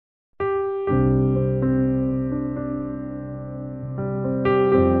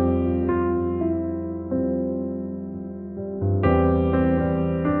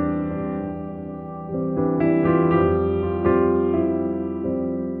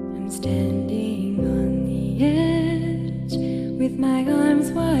Standing on the edge with my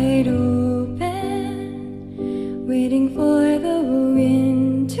arms wide open, waiting for the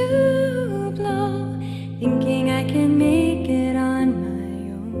wind to blow, thinking I can make it on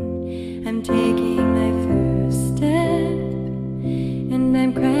my own. I'm taking my first step and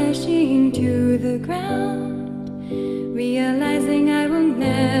I'm crashing to the ground, realizing I will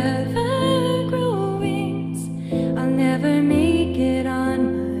never grow wings. I'll never make it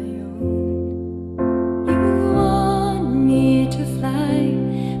on my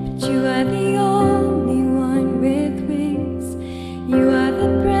you are the only one with wings. You are the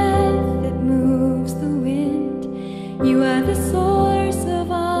breath that moves the wind. You are the source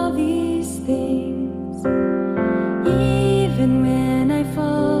of all these things. Even when I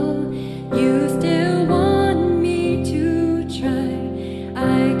fall, you still want me to try.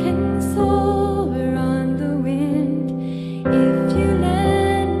 I can soar on the wind. If you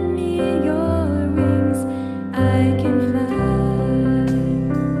lend me your wings, I can fly.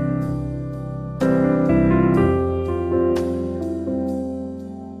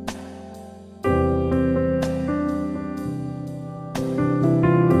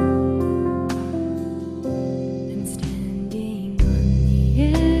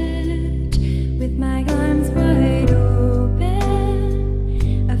 With my arms wide open,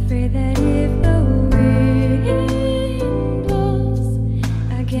 afraid that if the wind blows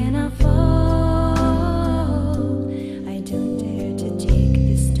again I'll fall. I don't dare to take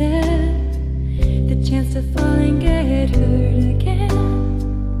the step, the chance to fall and get hurt again.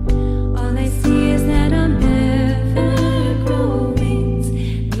 All I see is that I'll never grow wings.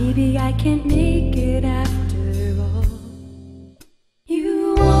 Maybe I can't make